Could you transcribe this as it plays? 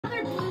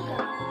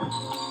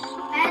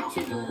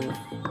Did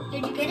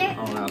you get it?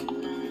 Oh no.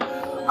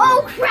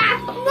 Oh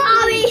crap,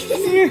 Mommy!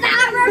 This is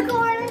not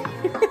recording.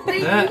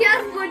 Wait, you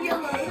have one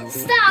yellow.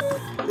 Stop.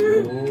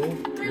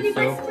 You're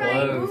so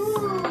close.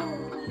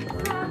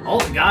 Oh,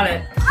 got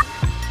it.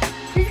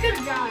 She's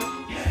gonna die.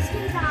 She's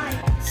gonna die.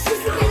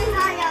 She's gonna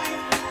die, guys.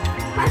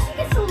 How she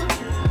get so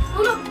lucky?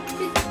 Oh no.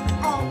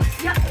 Oh,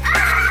 yeah. Ah!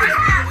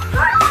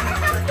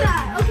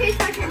 Okay, it's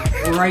my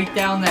turn. Right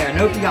down there.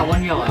 Nope, you got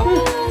one yellow. No,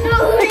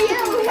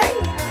 yellow.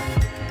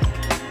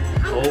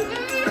 Oh.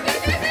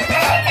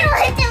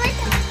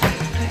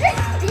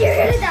 You're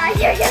gonna die.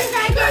 You're gonna die again.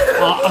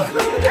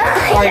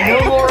 Alright, no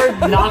more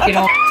knocking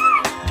on.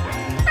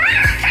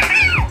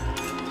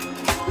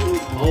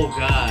 Oh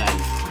god.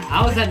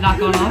 How is that not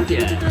going off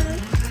yet?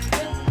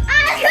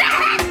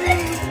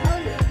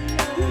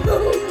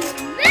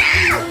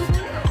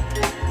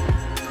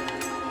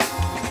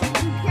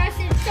 Press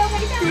it so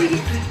many times.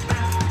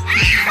 Wow.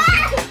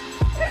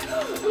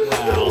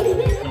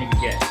 What did you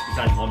get?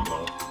 Besides one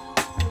blow.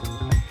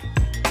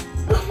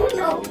 Oh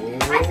no.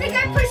 I think I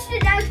pushed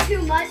it out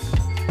too much.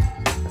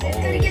 It's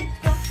gonna get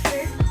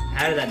busted.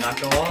 How did that not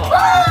go off?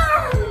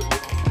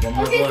 One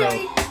more Okay, blow.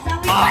 Zoe.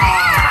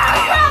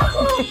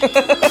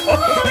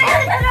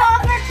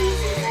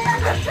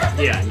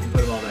 Yeah, you can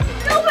put them all back in.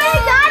 No way, I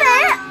got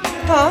it!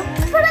 Huh?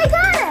 But I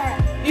got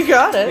it! You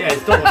got it. Yeah,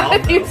 it's still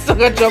off. You still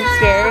got jump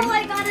scared. No, I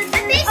got it.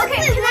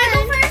 Okay, can I go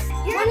first?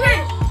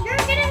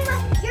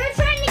 You're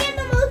trying to get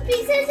the most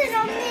pieces and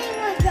I'm being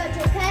a judge,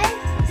 okay?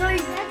 So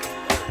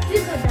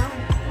just go down.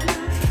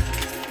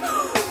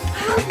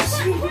 How did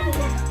she do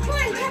that? Come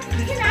on,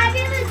 can I be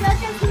the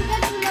judge of who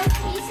gets the most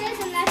pieces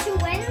and that's who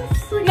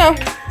wins? No.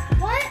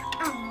 What?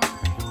 Oh.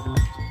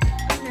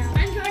 No.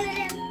 I'm throwing it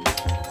in.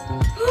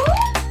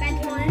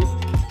 Bench one.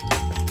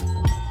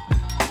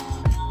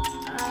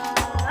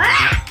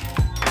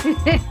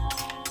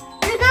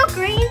 You go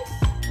green.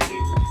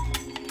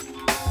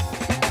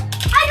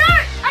 I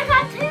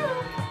got two.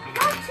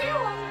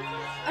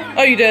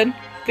 Oh, you did.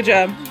 Good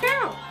job.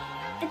 No,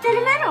 it's in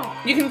the middle.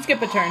 You can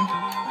skip a turn.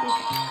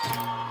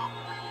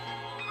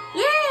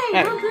 Yay,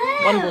 Alright, no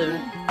blue. one blue.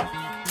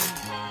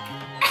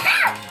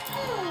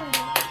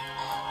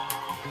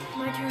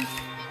 My turn.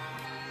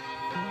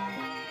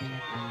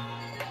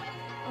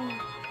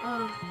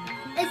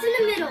 It's in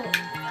the middle.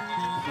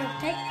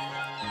 Okay.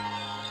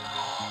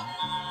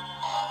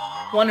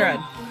 One red.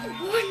 Oh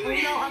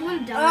no, I'm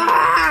gonna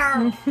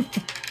die.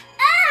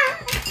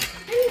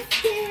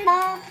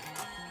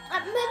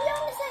 Maybe I'm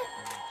gonna say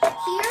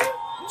here.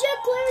 Just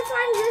clear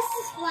time. This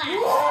is flat.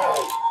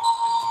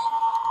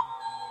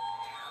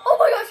 Oh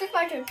my gosh, it's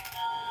my turn.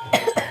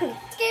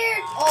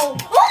 Scared. Oh.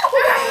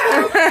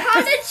 How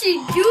did she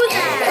do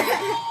that?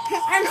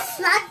 I'm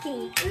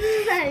slacking.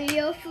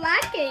 You're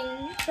slacking.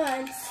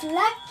 I'm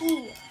slacky.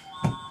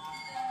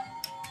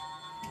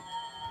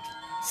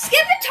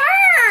 Skip a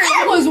turn.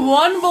 That was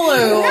one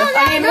blue.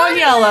 One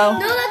yellow.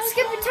 No, let's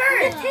skip a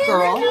turn.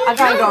 Girl, I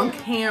got it on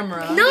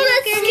camera. No,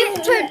 let's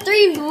skip turn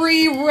 3.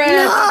 3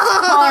 red.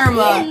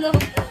 Karma. No.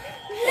 Taylor,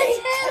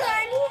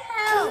 I need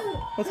help.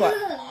 What's what?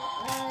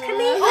 Come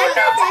here.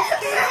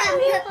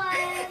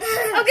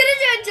 I'm gonna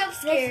do a jump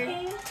scare.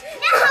 No,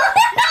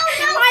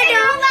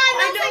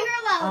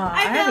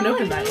 I haven't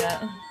opened that yet.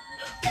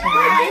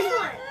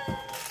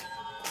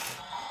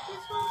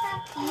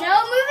 No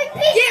moving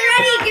pieces.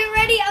 Get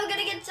ready. I'm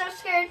gonna get so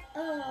scared.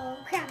 Oh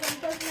crap! I'm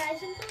so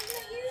nice and close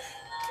right here.